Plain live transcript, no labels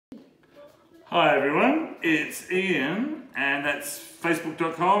Hi everyone, it's Ian and that's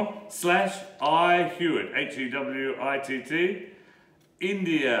facebook.com/iHewitt, H-E-W-I-T-T,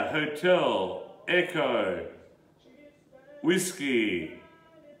 India, Hotel, Echo, Whiskey,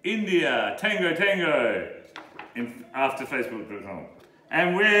 India, Tango Tango, after facebook.com.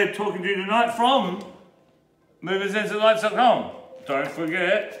 And we're talking to you tonight from moveandsensorlights.com. Don't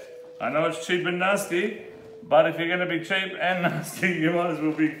forget, I know it's cheap and nasty, but if you're going to be cheap and nasty, you might as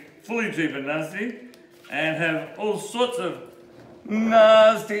well be fully cheap and nasty and have all sorts of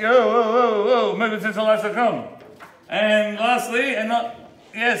nasty, moveandsensorlights.com. And lastly, and not,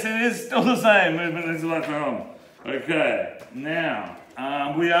 yes, it is still the same, moveandsensorlights.com. Okay, now,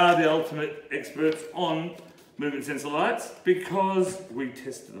 we are the ultimate experts on movement sensor lights because we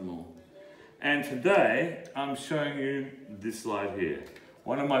tested them all. And today, I'm showing you this light here,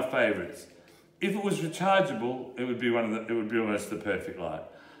 one of my favorites. If it was rechargeable, it would be almost the perfect light.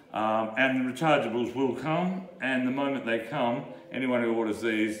 And the rechargeables will come, and the moment they come, anyone who orders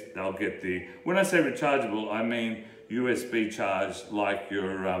these, they'll get the, when I say rechargeable, I mean USB charged like your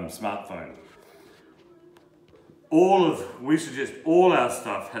smartphone. We suggest all our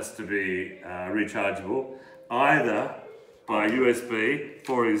stuff has to be rechargeable, either by USB.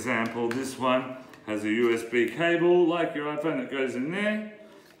 For example, this one has a USB cable like your iPhone that goes in there,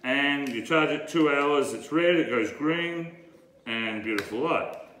 and you charge it 2 hours, it's red, it goes green, and beautiful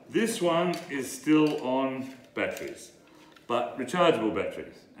light. This one is still on batteries, but rechargeable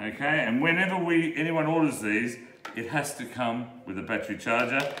batteries, okay? And whenever anyone orders these, it has to come with a battery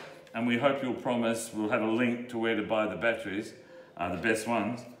charger, and we hope you'll promise, we'll have a link to where to buy the batteries, the best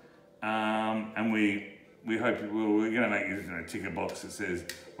ones, and we hope we're going to make you a ticker box that says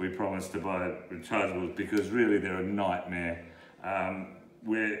we promise to buy rechargeables, because really they're a nightmare.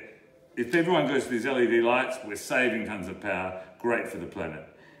 If everyone goes to these LED lights, we're saving tons of power, great for the planet.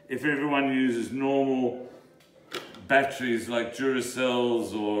 If everyone uses normal batteries like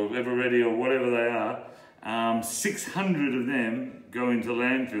Duracells or Everready or whatever they are, 600 of them go into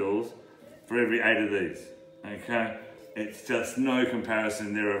landfills for every 8 of these, okay? It's just no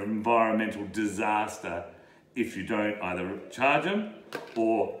comparison. They're an environmental disaster if you don't either charge them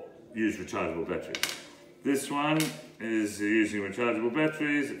or use rechargeable batteries. This one is using rechargeable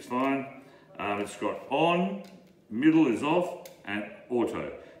batteries, it's fine. It's got on, middle is off, and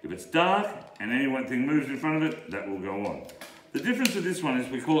auto. If it's dark and anything moves in front of it, that will go on. The difference with this one is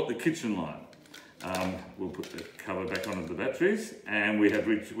we call it the kitchen light. We'll put the cover back onto the batteries, and we have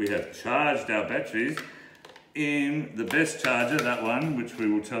charged our batteries in the best charger, that one, which we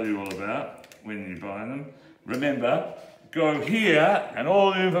will tell you all about when you buy them. Remember, go here and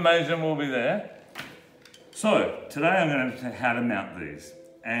all the information will be there. So, today I'm going to tell you how to mount these,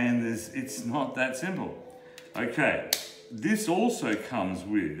 and it's not that simple. Okay, this also comes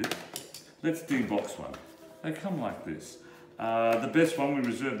with, let's debox one. They come like this. The best one, we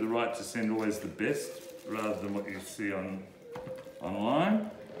reserve the right to send always the best, rather than what you see online.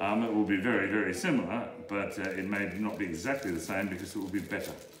 It will be very, very similar, but it may not be exactly the same because it will be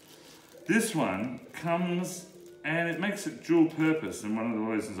better. This one comes, and it makes it dual purpose, and one of the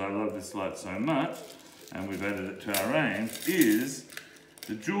reasons I love this light so much, and we've added it to our range, is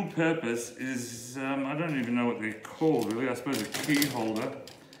the dual purpose is, I don't even know what they're called really, I suppose a key holder,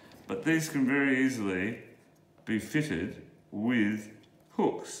 but these can very easily be fitted with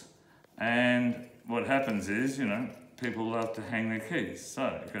hooks. And what happens is, you know, people love to hang their keys. So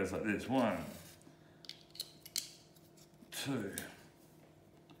it goes like this, 1, 2,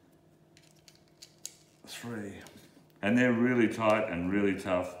 3. And they're really tight and really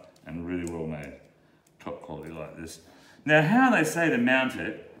tough and really well made. Top quality like this. Now how they say to mount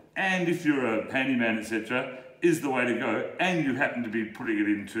it, and if you're a handyman, etc., is the way to go, and you happen to be putting it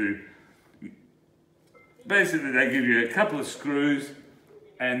into, basically they give you a couple of screws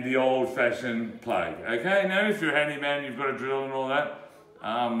and the old-fashioned plug, okay? Now if you're a handyman, you've got a drill and all that.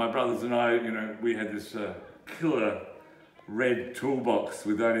 My brothers and I, you know, we had this killer red toolbox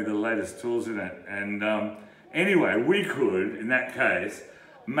with only the latest tools in it, and anyway, we could, in that case,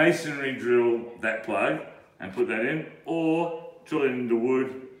 masonry drill that plug and put that in, or drill it into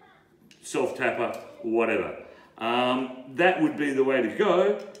wood, self-tapper, whatever. That would be the way to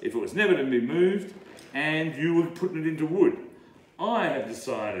go if it was never to be moved and you were putting it into wood. I have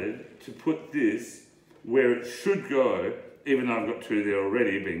decided to put this where it should go, even though I've got 2 there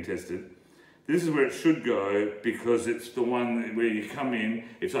already being tested. This is where it should go because it's the one where you come in,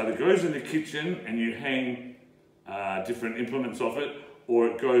 it either goes in the kitchen and you hang different implements off it, or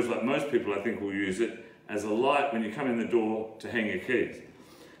it goes, like most people I think will use it, as a light when you come in the door to hang your keys.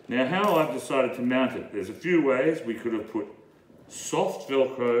 Now how I've decided to mount it, there's a few ways. We could have put soft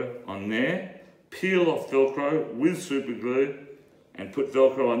Velcro on there, peel off Velcro with super glue and put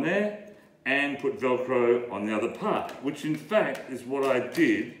Velcro on there and put Velcro on the other part, which in fact is what I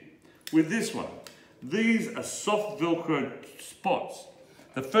did with this one. These are soft Velcro spots.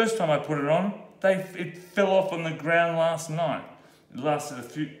 The first time I put it on, it fell off on the ground last night. It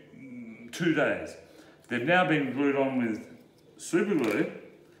lasted 2 days. They've now been glued on with super glue,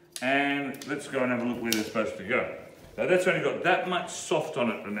 and let's go and have a look where they're supposed to go. Now that's only got that much soft on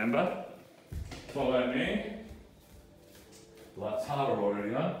it, remember? Follow me. Light's harder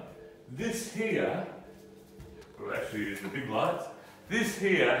already, huh? This here, we'll actually use the big lights. This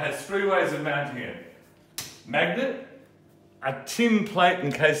here has 3 ways of mounting it. Magnet, a tin plate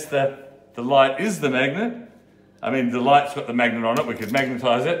in case the light is the magnet. I mean, the light's got the magnet on it, we could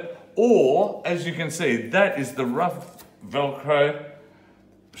magnetize it. Or, as you can see, that is the rough Velcro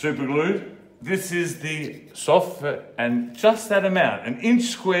super glued. This is the soft, and just that amount, 1 inch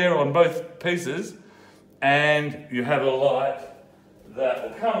square on both pieces, and you have a light that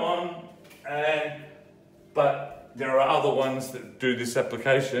will come on, but there are other ones that do this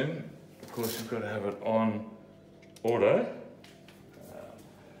application. Of course, you've got to have it on auto.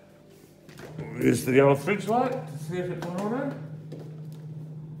 Here's the old fridge light to see if it's on auto.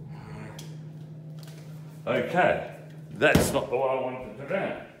 Okay, that's not the one I wanted to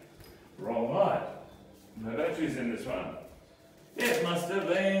do. Wrong light. No batteries in this one. It must have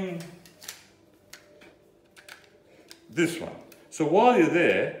been this one. So while you're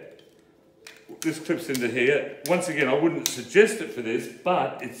there, this clips into here. Once again, I wouldn't suggest it for this,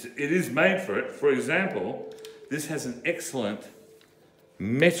 but it is made for it. For example, this has an excellent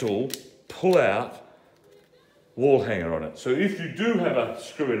metal pull-out wall hanger on it. So if you do have a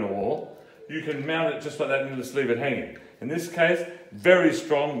screw in a wall, you can mount it just like that and just leave it hanging. In this case, very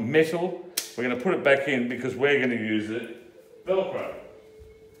strong metal. We're going to put it back in because we're going to use it Velcro.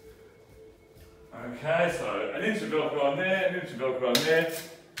 Okay, so 1 inch of Velcro on there, 1 inch of Velcro on there.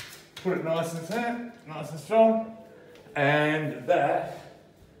 Put it nice and tight, nice and strong. And that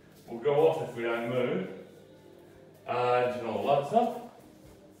will go off if we don't move. Turn all the lights off.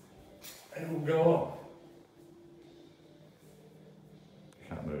 And it will go off. You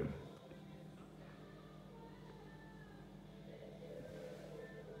can't move.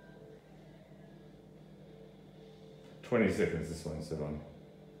 "20 seconds, this one said on.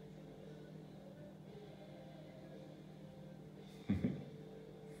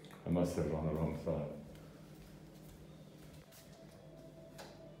 I must have it on the wrong side.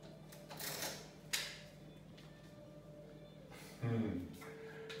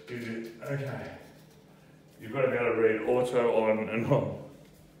 Okay. You've got to be able to read auto on and on.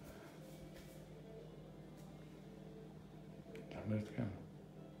 Don't move the camera.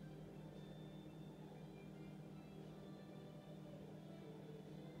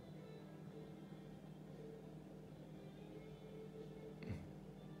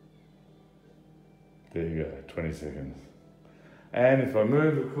 There you go, 20 seconds. And if I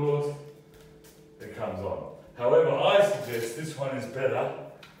move, of course, it comes on. However, I suggest this one is better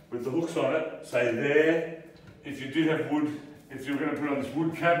with the hooks on it, say there. If you did have wood, if you were going to put on this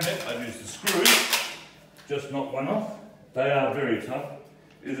wood cabinet, I'd use the screws, just knock one off. They are very tough.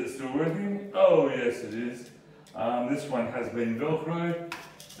 Is it still working? Oh yes, it is. This one has been Velcroed,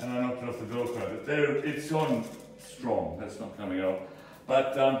 and I knocked it off the Velcro, but there, it's on strong, that's not coming off.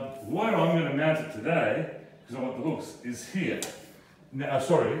 But where I'm going to mount it today, because I want the hooks, is here. Now,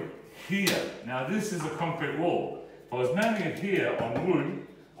 sorry, here. Now this is a concrete wall. If I was mounting it here on wood,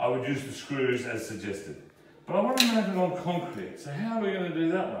 I would use the screws as suggested. But I want to mount it on concrete, so how are we going to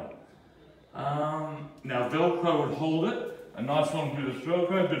do that one? Now Velcro would hold it, a nice long bit of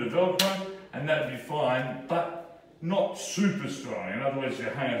Velcro, and that would be fine, but not super strong. In other words, you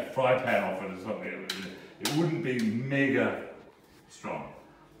hang a fry pan off it or something. It wouldn't be mega strong.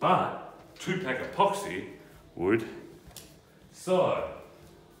 But 2-pack epoxy would. So,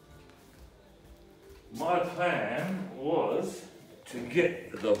 my plan was to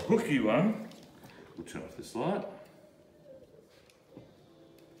get the hooky one. We'll turn off this light.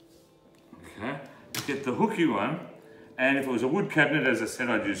 Okay, get the hooky one, and if it was a wood cabinet, as I said,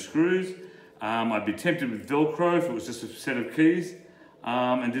 I'd use screws. I'd be tempted with Velcro if it was just a set of keys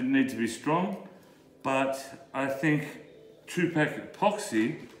and didn't need to be strong. But I think 2-pack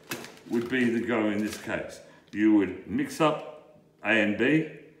epoxy would be the go in this case. You would mix up A and B.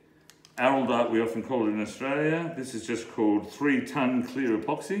 Araldite, we often call it in Australia. This is just called 3-ton clear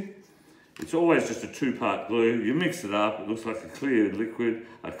epoxy. It's always just a 2-part glue. You mix it up, it looks like a clear liquid,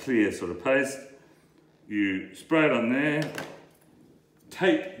 a clear sort of paste. You spray it on there,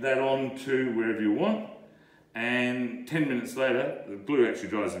 tape that on to wherever you want, and 10 minutes later, the glue actually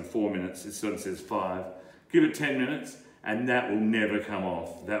dries in 4 minutes, it sort of says 5. Give it 10 minutes and that will never come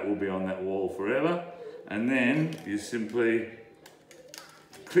off. That will be on that wall forever. And then you simply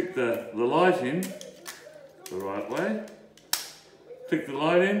click the light in the right way. Click the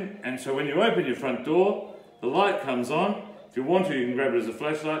light in, and so when you open your front door, the light comes on. If you want to, you can grab it as a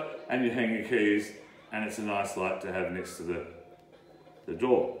flashlight and you hang your keys, and it's a nice light to have next to the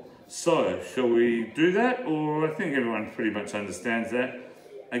door. So, shall we do that? Or I think everyone pretty much understands that.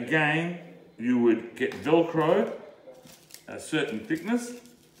 Again, you would get Velcro, a certain thickness,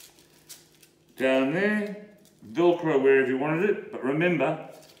 down there, Velcro wherever you wanted it, but remember,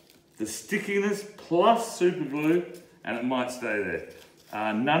 the stickiness plus super glue, and it might stay there.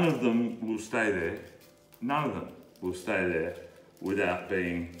 None of them will stay there. None of them will stay there without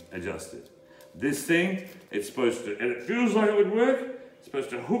being adjusted. This thing, it's supposed to, and it feels like it would work, it's supposed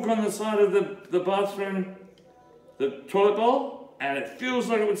to hook on the side of the bathroom, the toilet bowl, and it feels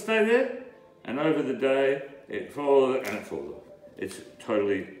like it would stay there, and over the day, it falls and it falls off. It's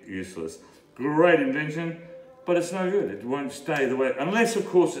totally useless. Great invention, but it's no good. It won't stay the way, unless of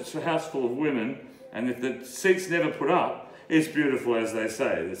course it's a house full of women, and if the seat's never put up, it's beautiful as they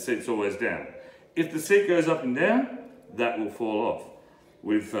say, the seat's always down. If the seat goes up and down, that will fall off.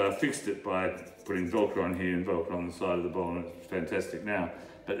 We've fixed it by putting Velcro on here and Velcro on the side of the bowl, and it's fantastic now.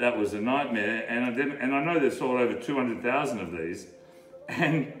 But that was a nightmare, and I know there's sold over 200,000 of these,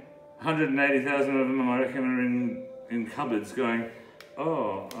 and 180,000 of them, I reckon, are in cupboards going,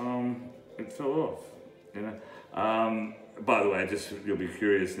 oh, it fell off, you know. By the way, just you'll be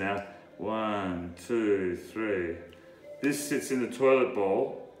curious now. 1, 2, 3. This sits in the toilet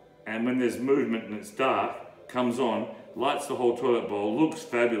bowl, and when there's movement and it's dark, comes on, lights the whole toilet bowl, looks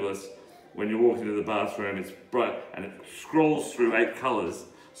fabulous. When you walk into the bathroom, it's bright, and it scrolls through 8 colours.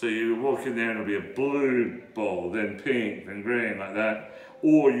 So you walk in there and it'll be a blue bowl, then pink, then green, like that.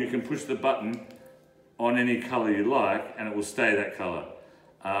 Or you can push the button on any colour you like, and it will stay that colour.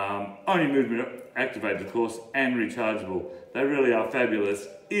 Only movement activated, of course, and rechargeable. They really are fabulous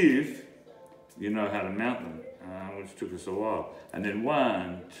if you know how to mount them, which took us a while. And then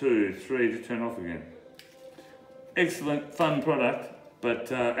 1, 2, 3 to turn off again. Excellent, fun product,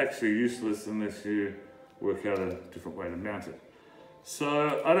 but actually useless unless you work out a different way to mount it.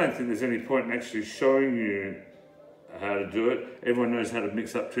 So I don't think there's any point in actually showing you how to do it. Everyone knows how to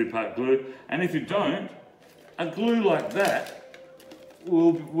mix up 2-part glue. And if you don't, a glue like that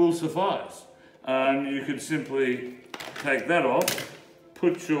will suffice. You could simply take that off,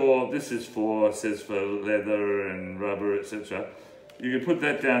 put your, this is for, says for leather and rubber, etc. You can put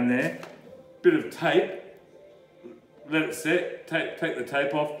that down there, bit of tape, let it set, take the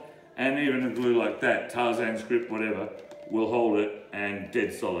tape off, and even a glue like that, Tarzan script, whatever, will hold it and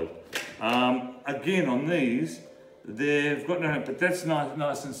dead solid. Again, on these, they've got no, but that's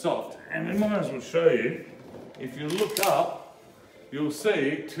nice and soft. And I might as well show you, if you look up, you'll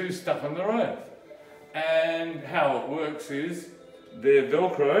see 2 stuck on the road. And how it works is, they're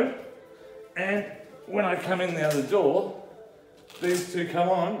Velcroed, and when I come in the other door, these 2 come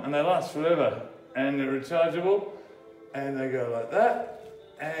on and they last forever, and they're rechargeable, and they go like that.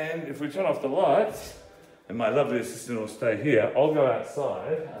 And if we turn off the lights, and my lovely assistant will stay here, I'll go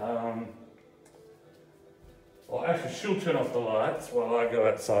outside. Well, actually, she'll turn off the lights while I go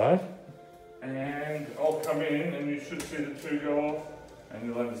outside, and I'll come in, and you should see the 2 go off, and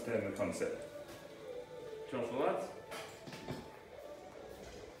you'll understand the concept. Turn off the lights.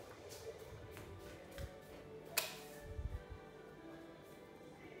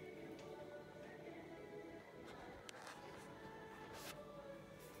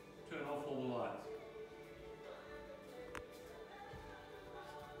 Turn off all the lights.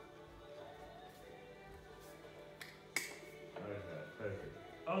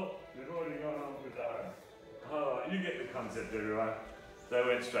 Oh, they've already gone off with that. Oh, you get the concept, everyone. They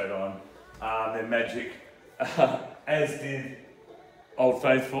went straight on. They're magic, as did Old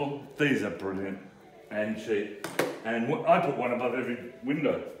Faithful. These are brilliant and cheap. And I put one above every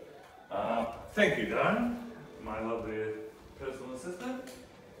window. Thank you, Darren, my lovely personal assistant.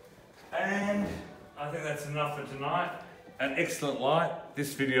 And I think that's enough for tonight. An excellent light.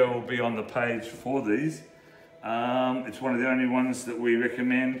 This video will be on the page for these. It's one of the only ones that we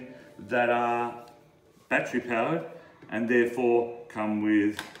recommend that are battery powered and therefore come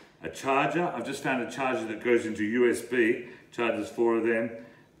with a charger. I've just found a charger that goes into USB, charges 4 of them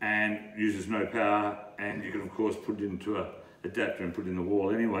and uses no power, and you can of course put it into an adapter and put it in the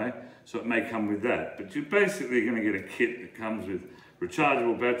wall anyway, so it may come with that. But you're basically going to get a kit that comes with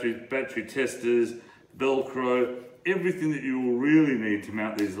rechargeable batteries, battery testers, Velcro, everything that you will really need to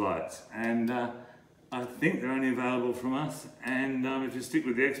mount these lights. And I think they're only available from us, and if you stick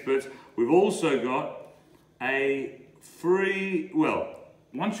with the experts, we've also got a free, well,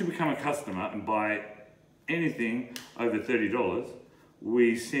 once you become a customer and buy anything over $30,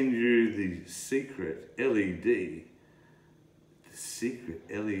 we send you the secret LED,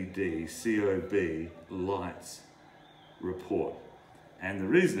 COB lights report. And the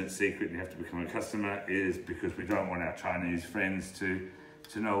reason it's secret and you have to become a customer is because we don't want our Chinese friends to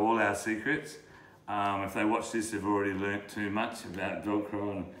know all our secrets. If they watch this, they've already learnt too much about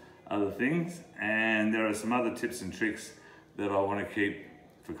Velcro and other things. And there are some other tips and tricks that I want to keep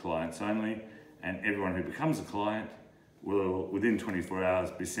for clients only. And everyone who becomes a client will, within 24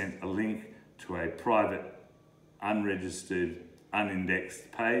 hours, be sent a link to a private, unregistered,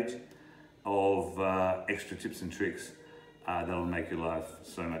 unindexed page of extra tips and tricks that'll make your life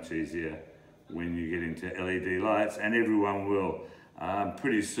so much easier when you get into LED lights, and everyone will.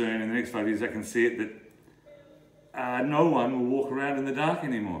 Pretty soon, in the next 5 years, I can see it that no one will walk around in the dark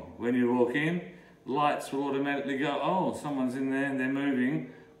anymore. When you walk in, lights will automatically go, oh, someone's in there, they're moving,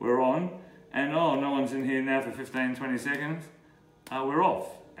 we're on, and oh, no one's in here now for 15, 20 seconds, we're off.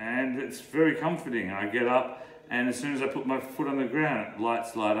 And it's very comforting. I get up, and as soon as I put my foot on the ground,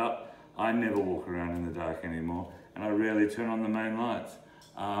 lights light up. I never walk around in the dark anymore, and I rarely turn on the main lights.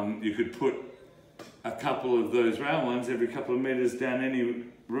 You could put a couple of those round ones every couple of meters down any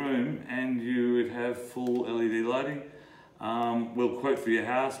room, and you would have full LED lighting. We'll quote for your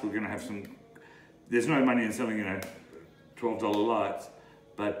house. We're going to have some. There's no money in selling, $12 lights,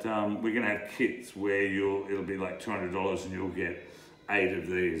 but we're going to have kits where it'll be like $200, and you'll get 8 of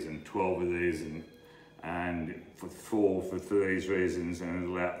these and 12 of these, and for 4 for these reasons, and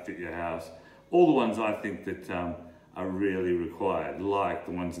it'll outfit your house. All the ones I think that are really required, like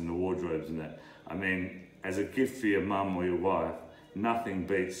the ones in the wardrobes and that. I mean, as a gift for your mum or your wife, nothing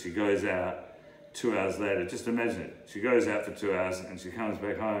beats. She goes out 2 hours later. Just imagine it. She goes out for 2 hours and she comes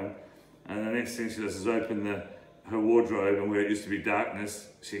back home, and the next thing she does is open her wardrobe, and where it used to be darkness,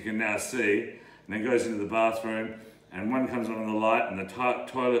 she can now see, and then goes into the bathroom, and one comes on the light, and the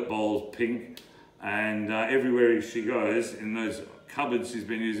toilet bowl's pink, and everywhere she goes, in those cupboards she's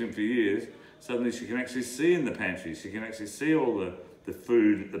been using for years, suddenly she can actually see in the pantry. She can actually see all the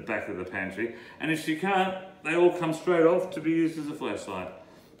food at the back of the pantry. And if she can't, they all come straight off to be used as a flashlight.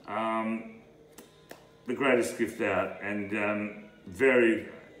 The greatest gift out, and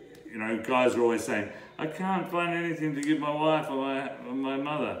guys are always saying, I can't find anything to give my wife or my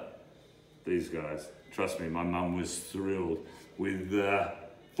mother. These guys, trust me, my mum was thrilled with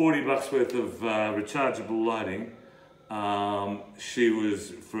 $40 worth of rechargeable lighting. She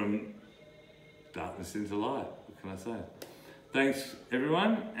was from darkness into light. What can I say? Thanks,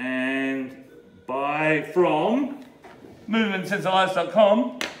 everyone, and bye from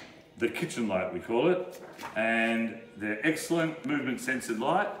movementsensorlights.com, the kitchen light we call it, and they're excellent movement censored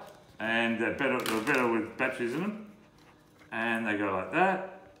light, and they're better with batteries in them, and they go like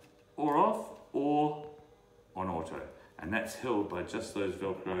that, or off, or on auto, and that's held by just those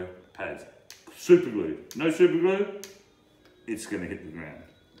Velcro pads. Super glue. No super glue, it's going to hit the ground.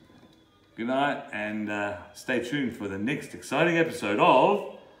 Good night, and stay tuned for the next exciting episode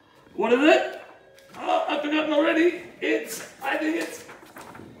of, what is it? Oh, I've forgotten already. I think it's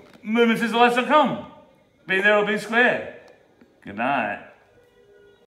movementsensorlights.com. Be there or be square. Good night.